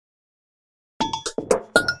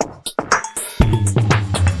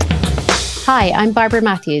Hi, I'm Barbara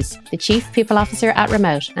Matthews, the Chief People Officer at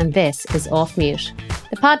Remote, and this is Off Mute,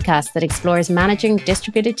 the podcast that explores managing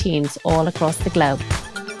distributed teams all across the globe.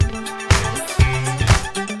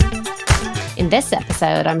 In this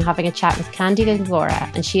episode, I'm having a chat with Kandi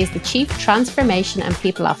Gongora, and she is the Chief Transformation and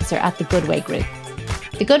People Officer at the Goodway Group.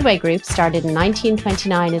 The Goodway Group started in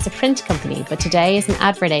 1929 as a print company, but today is an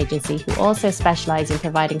advert agency who also specialise in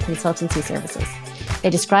providing consultancy services. They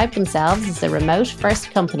describe themselves as a remote-first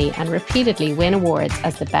company and repeatedly win awards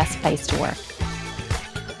as the best place to work.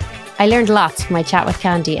 I learned lots from my chat with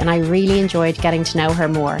Kandi, and I really enjoyed getting to know her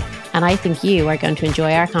more. And I think you are going to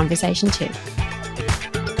enjoy our conversation too.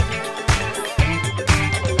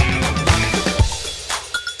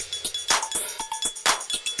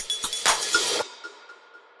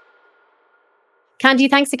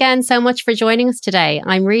 Kandi, thanks again so much for joining us today.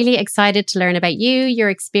 I'm really excited to learn about you,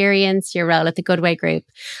 your experience, your role at the Goodway Group.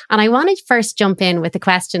 And I wanted to first jump in with a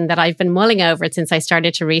question that I've been mulling over since I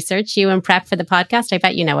started to research you and prep for the podcast. I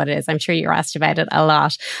bet you know what it is. I'm sure you're asked about it a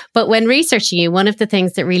lot. But when researching you, one of the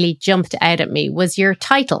things that really jumped out at me was your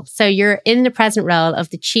title. So you're in the present role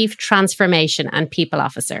of the Chief Transformation and People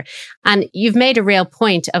Officer. And you've made a real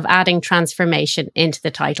point of adding transformation into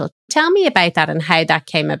the title. Tell me about that and how that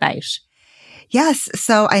came about. Yes.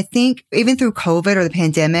 So I think even through COVID or the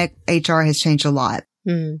pandemic, HR has changed a lot.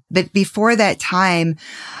 But before that time,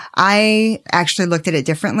 I actually looked at it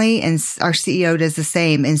differently, and our CEO does the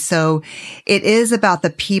same. And so it is about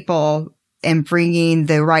the people and bringing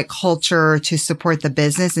the right culture to support the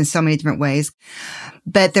business in so many different ways.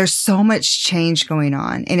 But there's so much change going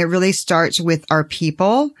on, and it really starts with our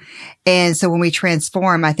people. And so when we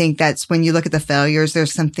transform, I think that's when you look at the failures,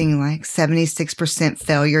 there's something like 76%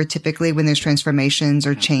 failure typically when there's transformations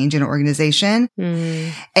or change in an organization.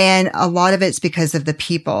 And a lot of it's because of the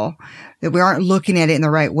people, that we aren't looking at it in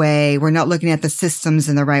the right way. We're not looking at the systems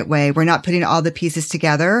in the right way. We're not putting all the pieces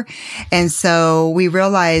together. And so we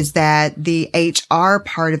realize that the HR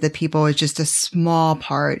part of the people is just a small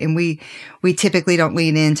part. And we typically don't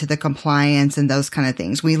lean into the compliance and those kind of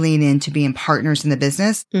things. We lean into being partners in the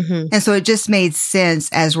business. And so it just made sense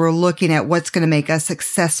as we're looking at what's going to make us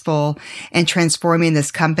successful and transforming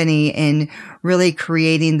this company and really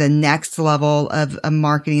creating the next level of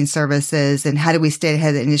marketing services and how do we stay ahead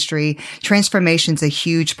of the industry. Transformation is a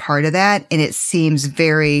huge part of that, and it seems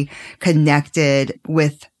very connected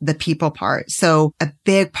with the people part. So a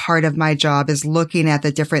big part of my job is looking at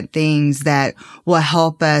the different things that will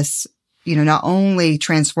help us, not only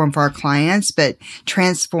transform for our clients, but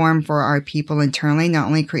transform for our people internally, not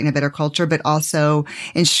only creating a better culture, but also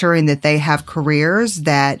ensuring that they have careers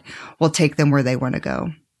that will take them where they want to go.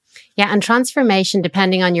 Yeah. And transformation,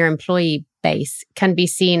 depending on your employee base, can be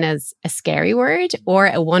seen as a scary word or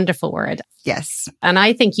a wonderful word. Yes. And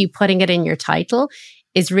I think you putting it in your title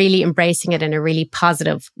is really embracing it in a really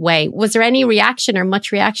positive way. Was there any reaction or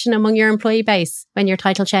much reaction among your employee base when your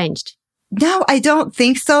title changed? No, I don't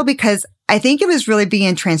think so, because I think it was really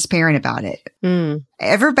being transparent about it.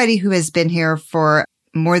 Everybody who has been here for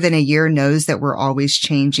more than a year knows that we're always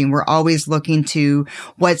changing. We're always looking to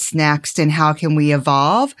what's next and how can we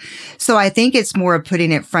evolve. So I think it's more of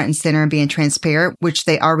putting it front and center and being transparent, which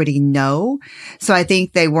they already know. So I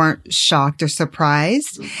think they weren't shocked or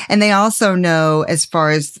surprised. And they also know, as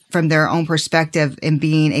far as from their own perspective and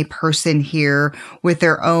being a person here with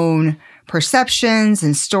their own perceptions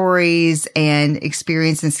and stories and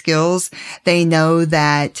experience and skills, they know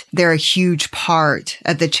that they're a huge part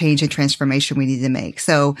of the change and transformation we need to make.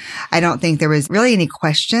 So I don't think there was really any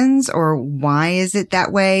questions or why is it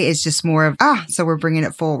that way. It's just more of, so we're bringing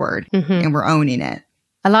it forward and we're owning it.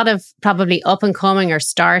 A lot of probably up and coming or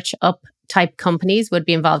start-up type companies would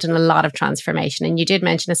be involved in a lot of transformation. And you did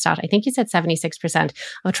mention a stat. I think you said 76%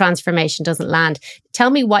 of transformation doesn't land.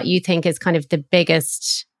 Tell me what you think is kind of the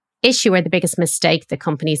biggest issue or the biggest mistake that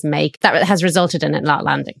companies make that has resulted in it not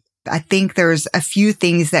landing? I think there's a few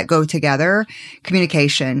things that go together.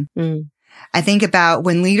 Communication. I think about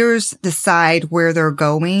when leaders decide where they're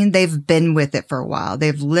going, they've been with it for a while.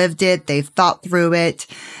 They've lived it. They've thought through it.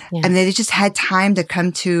 Yeah. And they just had time to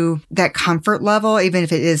come to that comfort level, even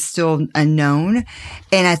if it is still unknown.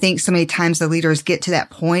 And I think so many times the leaders get to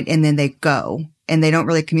that point and then they go. And they don't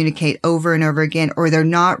really communicate over and over again, or they're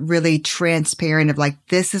not really transparent of like,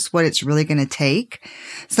 this is what it's really going to take.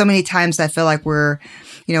 So many times I feel like we're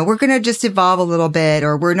going to just evolve a little bit,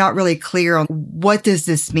 or we're not really clear on what does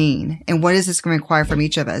this mean and what is this going to require from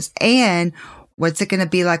each of us? And what's it going to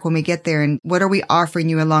be like when we get there? And what are we offering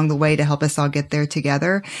you along the way to help us all get there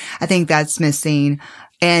together? I think that's missing.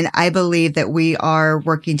 And I believe that we are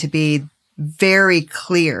working to be very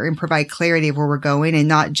clear and provide clarity of where we're going, and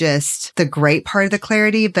not just the great part of the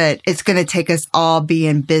clarity, but it's going to take us all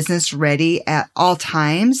being business ready at all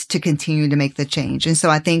times to continue to make the change. And so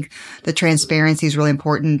I think the transparency is really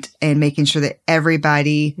important, and making sure that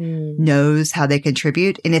everybody knows how they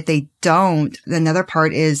contribute. And if they don't, another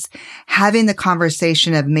part is having the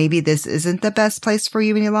conversation of maybe this isn't the best place for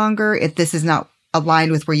you any longer, if this is not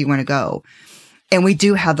aligned with where you want to go. And we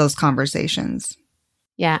do have those conversations.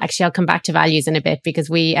 Yeah, actually, I'll come back to values in a bit, because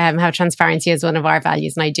we have transparency as one of our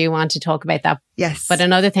values, and I do want to talk about that. Yes. But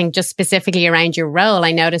another thing, just specifically around your role,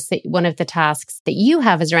 I noticed that one of the tasks that you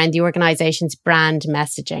have is around the organization's brand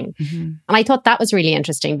messaging. And I thought that was really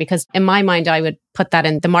interesting, because in my mind, I would put that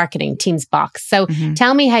in the marketing team's box. So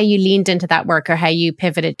tell me how you leaned into that work, or how you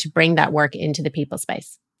pivoted to bring that work into the people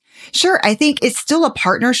space. Sure. I think it's still a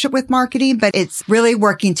partnership with marketing, but it's really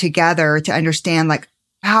working together to understand, like,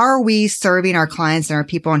 how are we serving our clients and our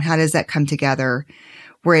people, and how does that come together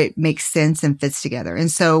where it makes sense and fits together?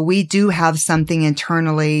 And so we do have something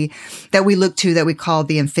internally that we look to that we call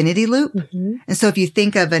the infinity loop. And so if you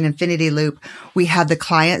think of an infinity loop, we have the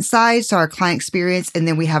client side, so our client experience, and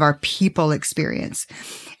then we have our people experience.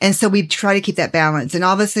 And so we try to keep that balance. And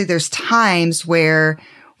obviously there's times where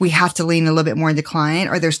we have to lean a little bit more into client,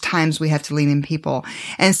 or there's times we have to lean in people.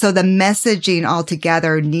 And so the messaging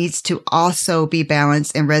altogether needs to also be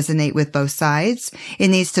balanced and resonate with both sides. It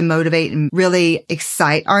needs to motivate and really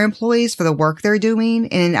excite our employees for the work they're doing.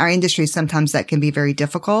 And in our industry, sometimes that can be very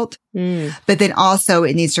difficult. But then also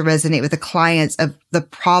it needs to resonate with the clients of the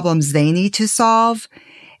problems they need to solve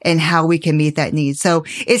and how we can meet that need. So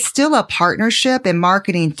it's still a partnership, and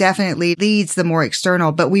marketing definitely leads the more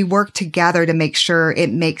external, but we work together to make sure it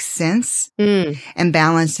makes sense and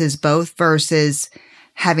balances both, versus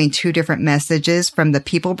having two different messages from the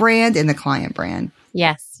people brand and the client brand.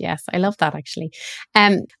 Yes. I love that, actually.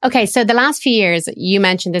 Okay, so the last few years, you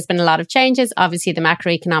mentioned there's been a lot of changes. Obviously, the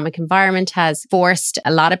macroeconomic environment has forced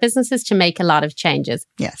a lot of businesses to make a lot of changes.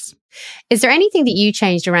 Yes. Is there anything that you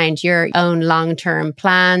changed around your own long-term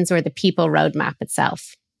plans or the people roadmap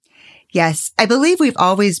itself? Yes. I believe we've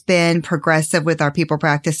always been progressive with our people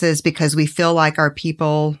practices, because we feel like our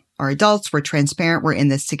people are adults, we're transparent, we're in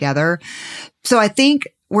this together. So I think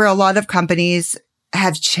where a lot of companies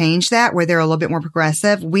have changed that, where they're a little bit more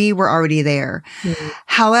progressive, we were already there.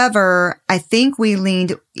 However, I think we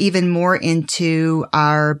leaned even more into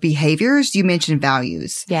our behaviors. You mentioned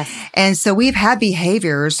values. Yes. And so we've had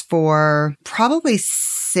behaviors for probably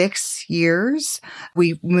 6 years.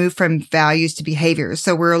 We moved from values to behaviors.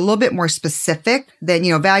 So we're a little bit more specific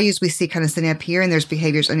than, values we see kind of sitting up here, and there's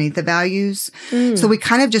behaviors underneath the values. So we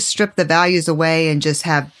kind of just strip the values away and just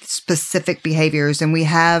have specific behaviors. And we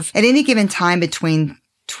have at any given time between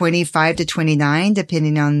 25 to 29,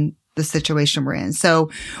 depending on the situation we're in. So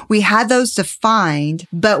we had those defined,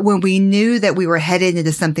 but when we knew that we were headed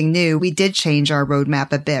into something new, we did change our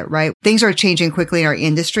roadmap a bit, right? Things are changing quickly in our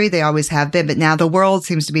industry. They always have been, but now the world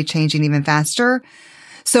seems to be changing even faster.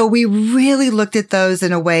 So we really looked at those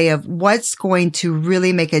in a way of what's going to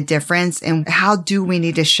really make a difference, and how do we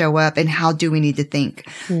need to show up, and how do we need to think?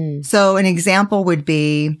 So an example would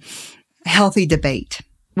be healthy debate.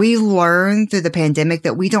 We learned through the pandemic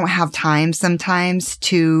that we don't have time sometimes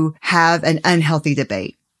to have an unhealthy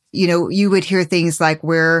debate. You would hear things like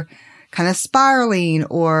we're kind of spiraling,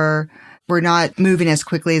 or we're not moving as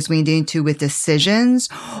quickly as we need to with decisions,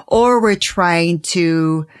 or we're trying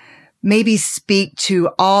to maybe speak to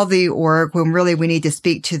all the org when really we need to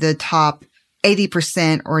speak to the top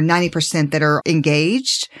 80% or 90% that are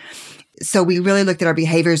engaged. So we really looked at our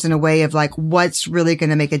behaviors in a way of like, what's really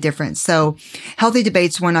going to make a difference? So healthy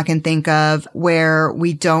debates, one I can think of where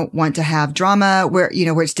we don't want to have drama, where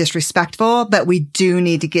it's disrespectful, but we do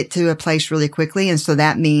need to get to a place really quickly. And so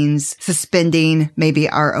that means suspending maybe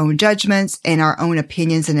our own judgments and our own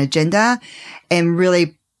opinions and agenda, and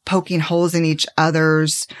really poking holes in each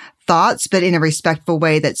other's thoughts, but in a respectful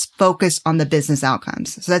way that's focused on the business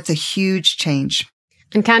outcomes. So that's a huge change.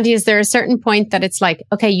 And Kandi, is there a certain point that it's like,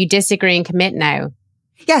 okay, you disagree and commit now?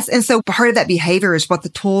 Yes. And so part of that behavior is what the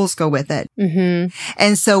tools go with it.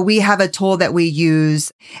 And so we have a tool that we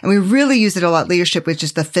use, and we really use it a lot, leadership, which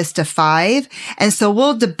is the fist of 5. And so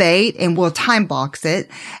we'll debate and we'll time box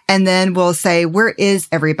it. And then we'll say, where is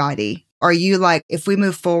everybody? Are you like, if we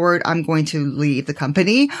move forward, I'm going to leave the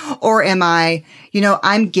company? Or am I,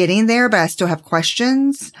 I'm getting there, but I still have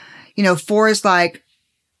questions? 4 is like,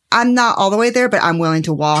 I'm not all the way there, but I'm willing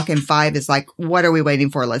to walk. And 5 is like, what are we waiting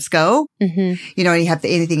for? Let's go. And you have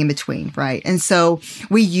anything in between, right? And so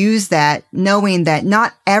we use that knowing that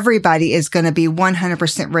not everybody is going to be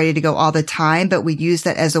 100% ready to go all the time, but we use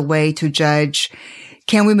that as a way to judge,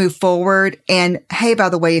 Can we move forward? And hey, by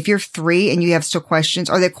the way, if you're 3 and you have still questions,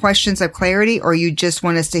 are they questions of clarity, or you just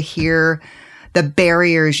want us to hear the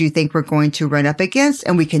barriers you think we're going to run up against,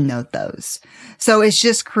 and we can note those. So it's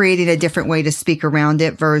just creating a different way to speak around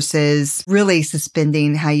it versus really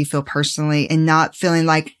suspending how you feel personally and not feeling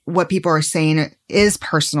like what people are saying is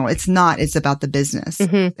personal. It's not. It's about the business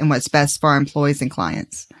and what's best for our employees and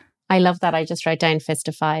clients. I love that. I just wrote down fist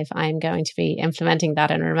of 5. I'm going to be implementing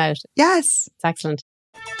that in remote. Yes. It's excellent.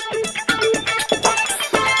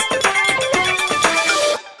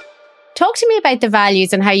 Talk to me about the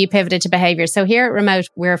values and how you pivoted to behavior. So here at Remote,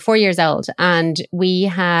 we're 4 years old and we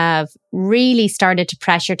have really started to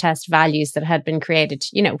pressure test values that had been created,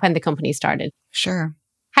 when the company started. Sure.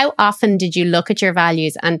 How often did you look at your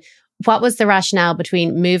values, and what was the rationale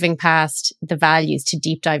between moving past the values to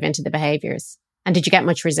deep dive into the behaviors? And did you get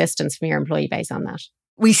much resistance from your employee base on that?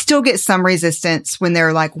 We still get some resistance when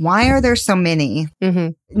they're like, why are there so many?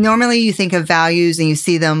 Normally you think of values and you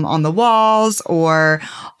see them on the walls or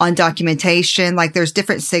on documentation. Like there's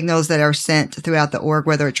different signals that are sent throughout the org,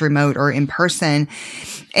 whether it's remote or in person.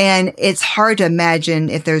 And it's hard to imagine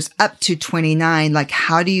if there's up to 29, like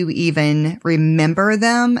how do you even remember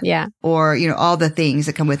them? Yeah. Or, all the things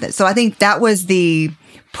that come with it. So I think that was the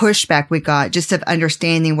pushback we got, just of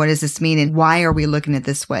understanding what does this mean and why are we looking at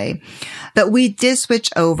this way. But we did switch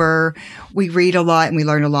over. We read a lot and we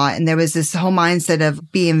learn a lot. And there was this whole mindset of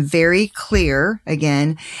being very clear,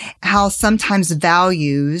 again, how sometimes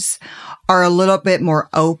values are a little bit more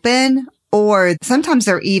open, or sometimes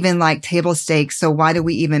they're even like table stakes. So why do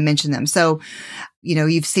we even mention them? So,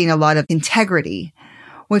 you've seen a lot of integrity.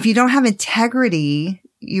 Well, if you don't have integrity,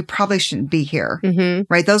 you probably shouldn't be here,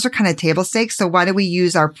 right? Those are kind of table stakes. So why do we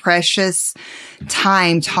use our precious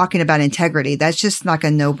time talking about integrity? That's just like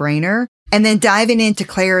a no-brainer. And then diving into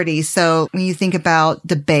clarity. So when you think about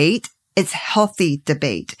debate, it's healthy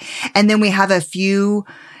debate. And then we have a few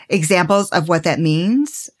examples of what that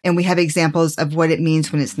means. And we have examples of what it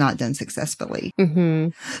means when it's not done successfully.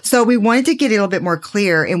 So we wanted to get a little bit more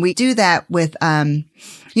clear. And we do that with,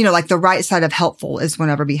 like the right side of helpful is one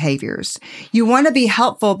of our behaviors. You want to be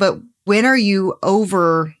helpful, but when are you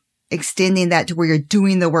over extending that to where you're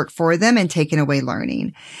doing the work for them and taking away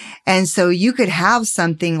learning? And so you could have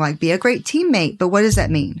something like be a great teammate, but what does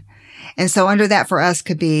that mean? And so under that for us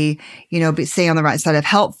could be, stay on the right side of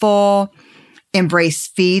helpful, embrace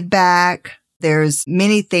feedback. There's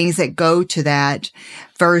many things that go to that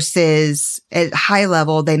versus at high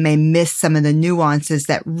level, they may miss some of the nuances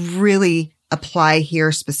that really apply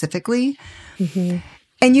here specifically.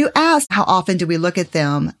 And you asked, how often do we look at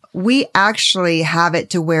them? We actually have it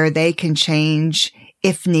to where they can change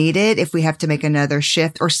if needed, if we have to make another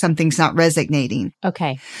shift or something's not resonating.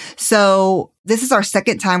 Okay. So this is our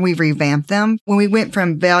second time we've revamped them. When we went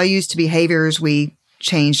from values to behaviors, we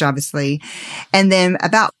changed, obviously. And then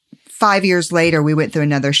about 5 years later, we went through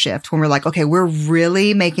another shift when we're like, okay, we're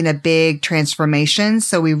really making a big transformation.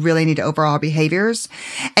 So we really need to overhaul behaviors.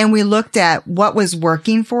 And we looked at what was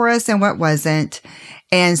working for us and what wasn't.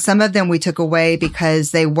 And some of them we took away because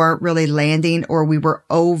they weren't really landing, or we were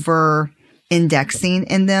over indexing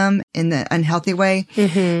in them in the unhealthy way.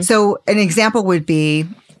 So an example would be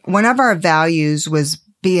one of our values was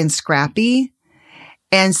being scrappy.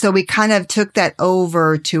 And so we kind of took that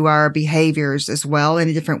over to our behaviors as well in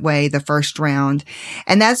a different way the first round.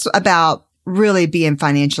 And that's about really being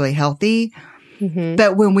financially healthy.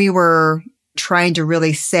 But when we were trying to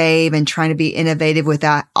really save and trying to be innovative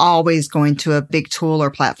without always going to a big tool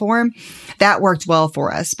or platform, that worked well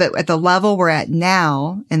for us. But at the level we're at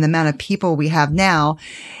now and the amount of people we have now,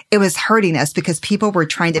 it was hurting us because people were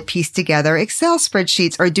trying to piece together Excel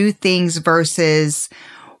spreadsheets or do things versus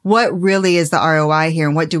what really is the ROI here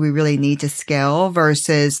and what do we really need to scale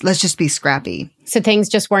versus let's just be scrappy. So things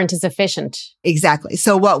just weren't as efficient. Exactly.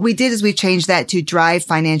 So what we did is we changed that to drive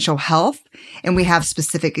financial health, and we have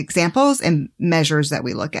specific examples and measures that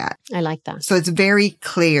we look at. I like that. So it's very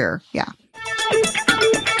clear. Yeah.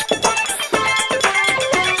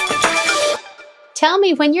 Tell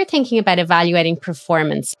me, when you're thinking about evaluating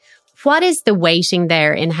performance, what is the weighting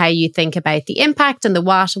there in how you think about the impact and the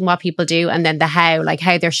what and what people do, and then the how, like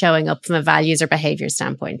how they're showing up from a values or behavior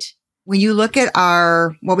standpoint? When you look at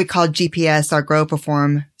our, what we call GPS, our Grow,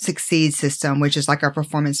 Perform, Succeed system, which is like our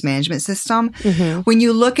performance management system. When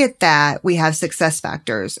you look at that, we have success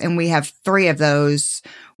factors, and we have 3 of those.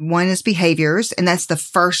 One is behaviors, and that's the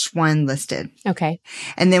first one listed. Okay.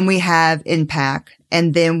 And then we have impact,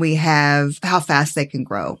 and then we have how fast they can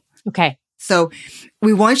grow. Okay. So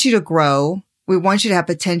we want you to grow. We want you to have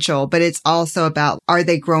potential, but it's also about, are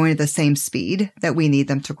they growing at the same speed that we need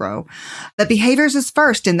them to grow? But behaviors is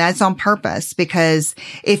first, and that's on purpose, because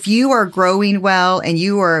if you are growing well and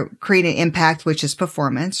you are creating impact, which is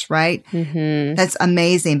performance, right? Mm-hmm. That's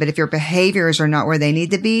amazing. But if your behaviors are not where they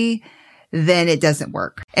need to be, then it doesn't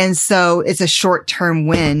work. And so it's a short-term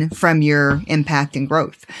win from your impact and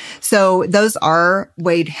growth. So those are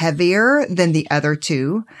weighed heavier than the other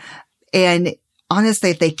two. And honestly,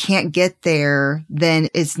 if they can't get there, then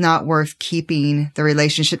it's not worth keeping the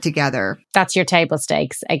relationship together. That's your table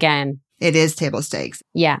stakes again. It is table stakes.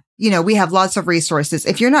 Yeah. We have lots of resources.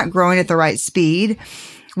 If you're not growing at the right speed,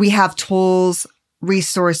 we have tools,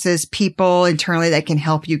 resources, people internally that can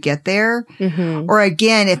help you get there. Mm-hmm. Or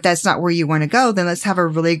again, if that's not where you want to go, then let's have a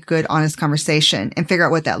really good, honest conversation and figure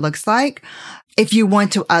out what that looks like. If you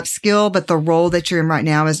want to upskill, but the role that you're in right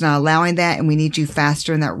now is not allowing that, and we need you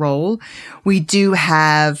faster in that role, we do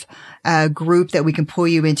have a group that we can pull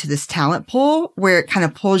you into this talent pool where it kind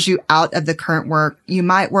of pulls you out of the current work. You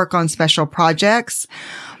might work on special projects,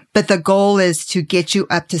 but the goal is to get you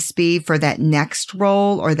up to speed for that next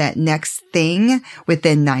role or that next thing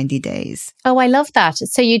within 90 days. Oh, I love that.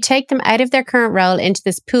 So you take them out of their current role into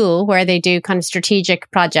this pool where they do kind of strategic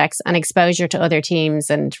projects and exposure to other teams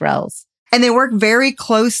and roles. And they work very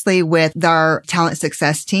closely with our talent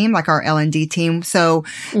success team, like our L&D team. So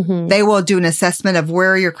they will do an assessment of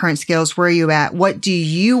where are your current skills, where are you at, what do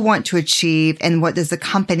you want to achieve, and what does the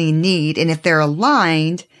company need? And if they're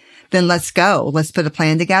aligned, then let's go. Let's put a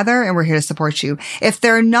plan together, and we're here to support you. If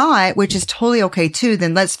they're not, which is totally okay too,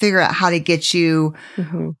 then let's figure out how to get you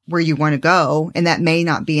where you want to go. And that may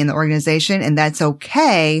not be in the organization, and that's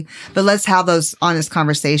okay. But let's have those honest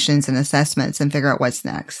conversations and assessments and figure out what's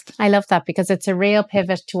next. I love that, because it's a real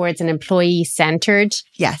pivot towards an employee-centered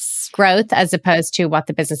growth as opposed to what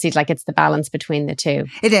the business needs. Like, it's the balance between the two.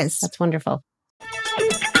 It is. That's wonderful.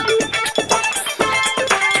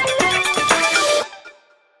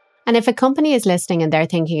 And if a company is listening and they're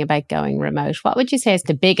thinking about going remote, what would you say is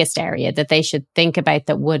the biggest area that they should think about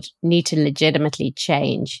that would need to legitimately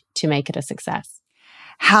change to make it a success?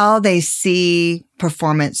 How they see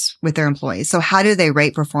performance with their employees. So how do they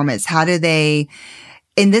rate performance? How do they,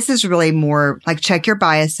 and this is really more like check your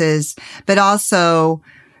biases, but also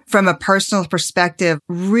from a personal perspective,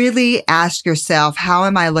 really ask yourself, how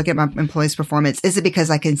am I looking at my employees' performance? Is it because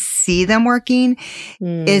I can see them working?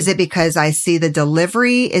 Is it because I see the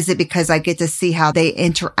delivery? Is it because I get to see how they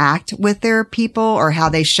interact with their people or how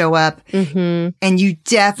they show up? And you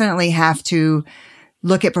definitely have to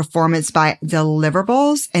look at performance by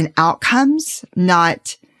deliverables and outcomes,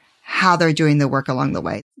 not how they're doing the work along the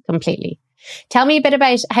way. Completely. Tell me a bit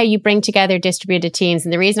about how you bring together distributed teams.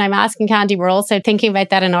 And the reason I'm asking, Kandi, we're also thinking about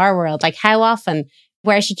that in our world. Like, how often,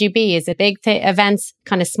 where should you be? Is it big events,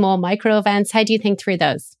 kind of small micro events? How do you think through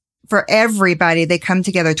those? For everybody, they come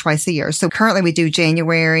together twice a year. So currently we do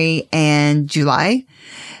January and July.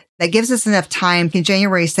 That gives us enough time. In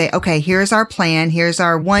January, say, okay, here's our plan. Here's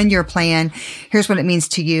our 1-year plan. Here's what it means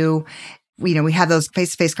to you. We have those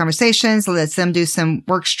face-to-face conversations. It lets them do some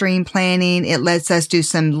work stream planning. It lets us do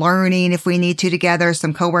some learning if we need to together,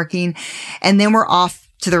 some co-working. And then we're off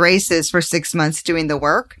to the races for 6 months doing the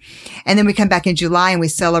work. And then we come back in July and we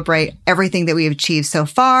celebrate everything that we've achieved so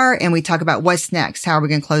far. And we talk about what's next. How are we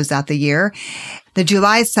going to close out the year? The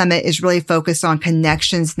July summit is really focused on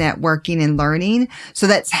connections, networking, and learning. So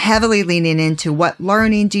that's heavily leaning into what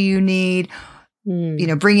learning do you need?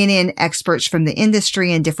 Bringing in experts from the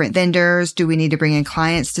industry and different vendors. Do we need to bring in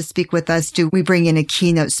clients to speak with us? Do we bring in a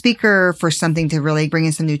keynote speaker for something to really bring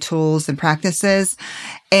in some new tools and practices?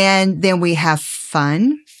 And then we have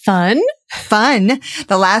fun. The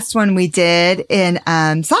last one we did in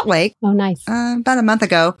Salt Lake. Oh, nice. About a month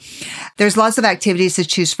ago. There's lots of activities to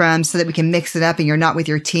choose from so that we can mix it up and you're not with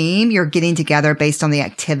your team. You're getting together based on the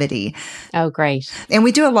activity. Oh, great. And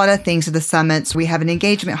we do a lot of things at the summits. We have an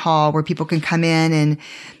engagement hall where people can come in and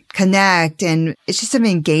connect. And it's just an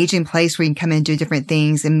engaging place where you can come in and do different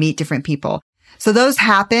things and meet different people. So those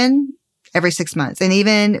happen every 6 months. And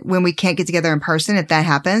even when we can't get together in person, if that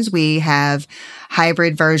happens, we have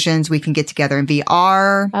hybrid versions. We can get together in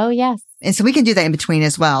VR. Oh, yes. And so we can do that in between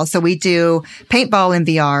as well. So we do paintball in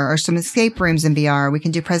VR or some escape rooms in VR. We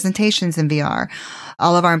can do presentations in VR.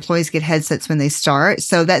 All of our employees get headsets when they start.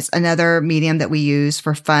 So that's another medium that we use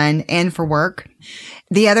for fun and for work.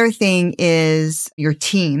 The other thing is your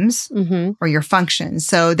teams or your functions.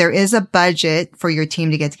 So there is a budget for your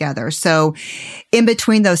team to get together. So in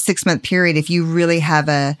between those 6-month period, if you really have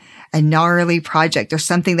a a gnarly project or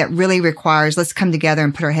something that really requires, let's come together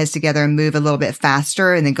and put our heads together and move a little bit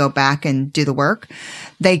faster and then go back and do the work,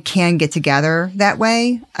 they can get together that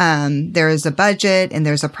way. There is a budget and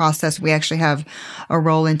there's a process. We actually have a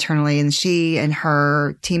role internally, and she and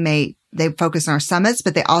her teammate, they focus on our summits,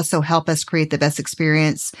 but they also help us create the best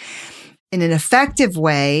experience in an effective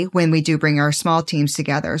way when we do bring our small teams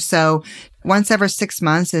together. So once every 6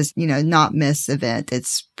 months is, not miss event.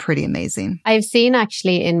 It's pretty amazing. I've seen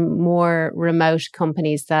actually in more remote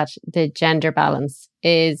companies that the gender balance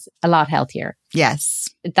is a lot healthier. Yes.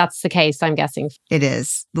 That's the case, I'm guessing. It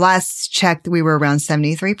is. Last check, we were around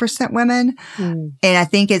 73% women. And I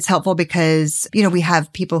think it's helpful because, we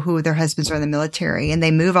have people who their husbands are in the military and they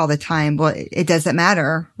move all the time. Well, it doesn't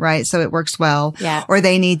matter, right? So it works well. Yeah. Or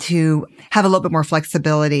they need to have a little bit more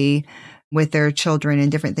flexibility with their children and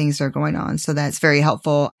different things that are going on. So that's very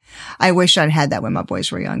helpful. I wish I'd had that when my boys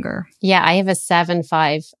were younger. Yeah, I have a 7,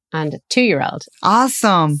 5, and 2-year-old.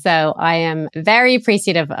 Awesome. So I am very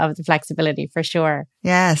appreciative of the flexibility for sure.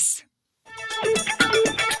 Yes.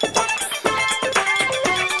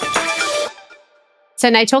 So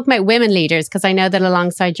now talk about women leaders, because I know that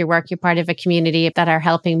alongside your work, you're part of a community that are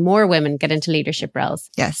helping more women get into leadership roles.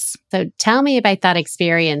 Yes. So tell me about that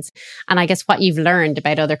experience and I guess what you've learned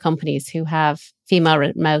about other companies who have female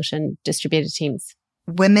remote and distributed teams.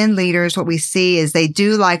 Women leaders, what we see is they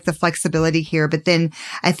do like the flexibility here, but then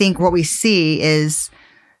I think what we see is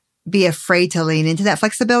be afraid to lean into that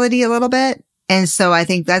flexibility a little bit. And so I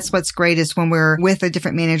think that's what's great is when we're with a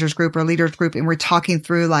different managers group or leaders group and we're talking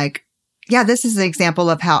through like, yeah, this is an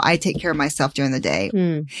example of how I take care of myself during the day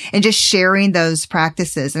and just sharing those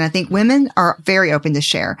practices. And I think women are very open to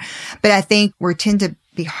share, but I think we tend to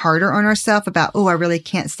be harder on ourselves about, I really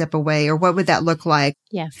can't step away, or what would that look like?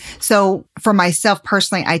 Yes. So for myself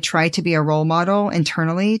personally, I try to be a role model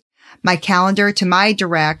internally. My calendar to my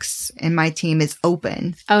directs and my team is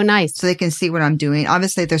open. Oh, nice. So they can see what I'm doing.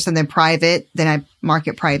 Obviously, if there's something private, then I mark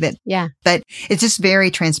it private. Yeah. But it's just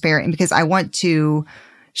very transparent because I want to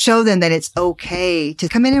show them that it's okay to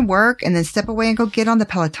come in and work and then step away and go get on the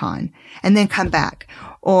Peloton and then come back.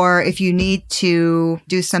 Or if you need to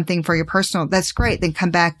do something for your personal, that's great. Then come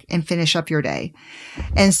back and finish up your day.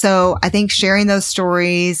 And so I think sharing those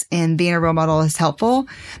stories and being a role model is helpful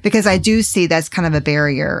because I do see that's kind of a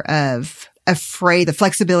barrier of afraid the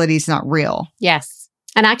flexibility is not real. Yes.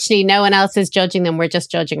 And actually, no one else is judging them. We're just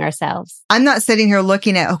judging ourselves. I'm not sitting here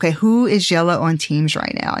looking at, okay, who is yellow on Teams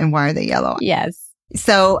right now and why are they yellow? Yes.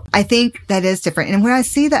 So I think that is different. And when I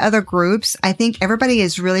see the other groups, I think everybody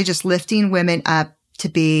is really just lifting women up to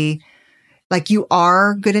be like, you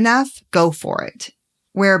are good enough, go for it.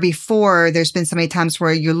 Where before there's been so many times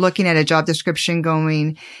where you're looking at a job description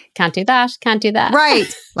going, can't do that, can't do that.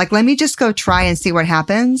 Right. Like, let me just go try and see what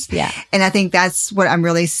happens. Yeah. And I think that's what I'm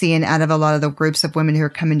really seeing out of a lot of the groups of women who are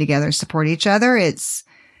coming together to support each other. It's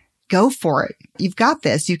go for it. You've got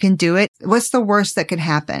this. You can do it. What's the worst that could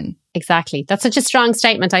happen? Exactly. That's such a strong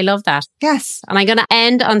statement. I love that. Yes. And I'm going to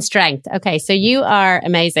end on strength. Okay. So you are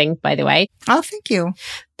amazing, by the way. Oh, thank you.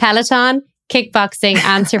 Peloton, kickboxing,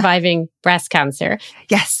 and surviving breast cancer.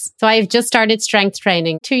 Yes. So I've just started strength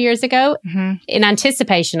training 2 years ago in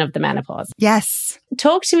anticipation of the menopause. Yes.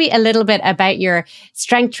 Talk to me a little bit about your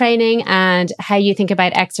strength training and how you think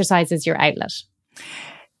about exercise as your outlet.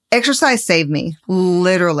 Exercise saved me.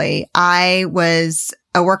 Literally. I was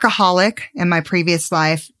a workaholic in my previous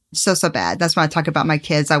life. So bad. That's when I talk about my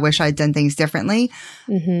kids. I wish I'd done things differently.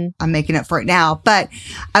 I'm making up for it now, but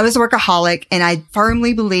I was a workaholic and I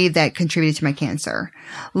firmly believe that contributed to my cancer.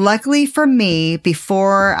 Luckily for me,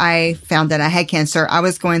 before I found that I had cancer, I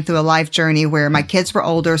was going through a life journey where my kids were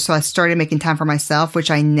older. So I started making time for myself,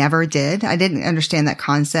 which I never did. I didn't understand that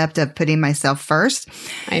concept of putting myself first.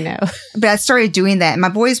 I know. But I started doing that. And my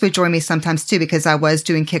boys would join me sometimes too, because I was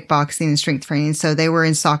doing kickboxing and strength training. So they were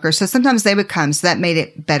in soccer. So sometimes they would come. So that made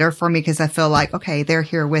it better for me because I feel like, okay, they're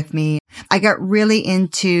here with me. I got really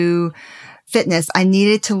into fitness. I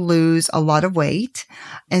needed to lose a lot of weight.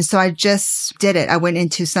 And so I just did it. I went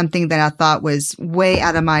into something that I thought was way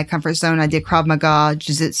out of my comfort zone. I did Krav Maga,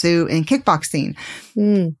 Jiu-Jitsu, and kickboxing.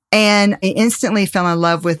 And I instantly fell in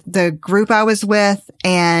love with the group I was with,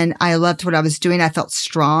 and I loved what I was doing. I felt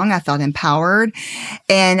strong. I felt empowered.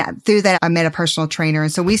 And through that, I met a personal trainer.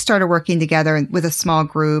 And so we started working together with a small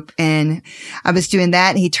group, and I was doing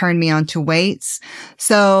that, and he turned me on to weights.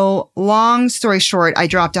 So long story short, I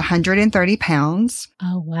dropped 130 pounds.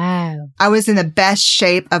 Oh, wow. I was in the best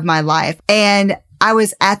shape of my life. And I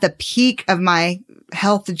was at the peak of my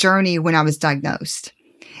health journey when I was diagnosed.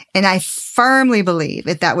 And I firmly believe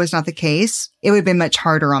if that was not the case, it would have been much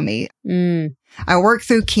harder on me. I worked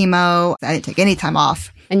through chemo. I didn't take any time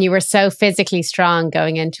off. And you were so physically strong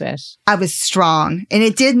going into it. I was strong and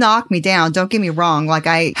it did knock me down. Don't get me wrong. Like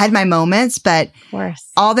I had my moments, but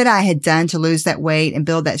all that I had done to lose that weight and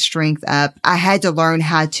build that strength up, I had to learn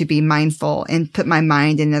how to be mindful and put my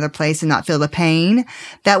mind in another place and not feel the pain.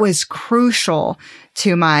 That was crucial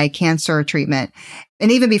to my cancer treatment.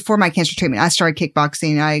 And even before my cancer treatment, I started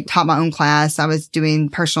kickboxing. I taught my own class. I was doing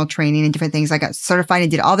personal training and different things. I got certified and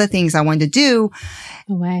did all the things I wanted to do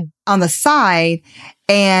on the side.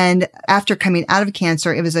 And after coming out of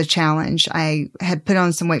cancer, it was a challenge. I had put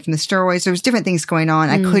on some weight from the steroids. There was different things going on.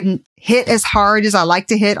 I couldn't hit as hard as I like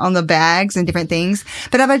to hit on the bags and different things,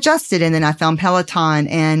 but I've adjusted. And then I found Peloton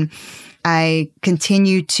and I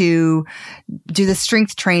continue to do the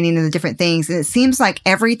strength training and the different things. And it seems like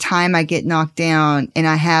every time I get knocked down and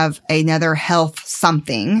I have another health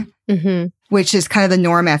something, which is kind of the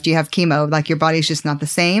norm after you have chemo, like your body's just not the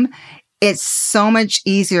same. It's so much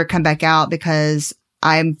easier to come back out because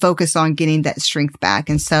I'm focused on getting that strength back.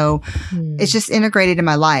 And so it's just integrated in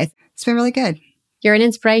my life. It's been really good. You're an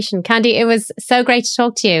inspiration. Kandi, it was so great to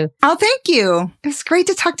talk to you. Oh, thank you. It was great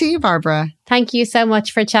to talk to you, Barbara. Thank you so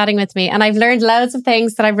much for chatting with me. And I've learned loads of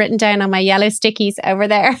things that I've written down on my yellow stickies over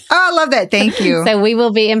there. Oh, I love that. Thank you. So we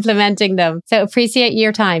will be implementing them. So appreciate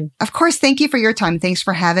your time. Of course. Thank you for your time. Thanks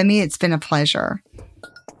for having me. It's been a pleasure.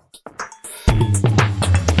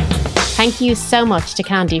 Thank you so much to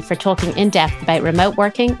Kandi for talking in depth about remote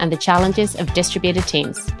working and the challenges of distributed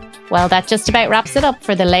teams. Well, that just about wraps it up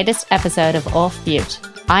for the latest episode of Off Mute.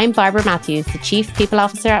 I'm Barbara Matthews, the Chief People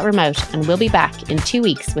Officer at Remote, and we'll be back in 2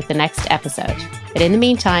 weeks with the next episode. But in the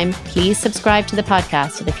meantime, please subscribe to the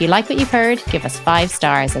podcast. And if you like what you've heard, give us 5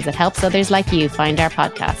 stars as it helps others like you find our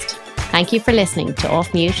podcast. Thank you for listening to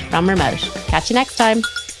Off Mute from Remote. Catch you next time.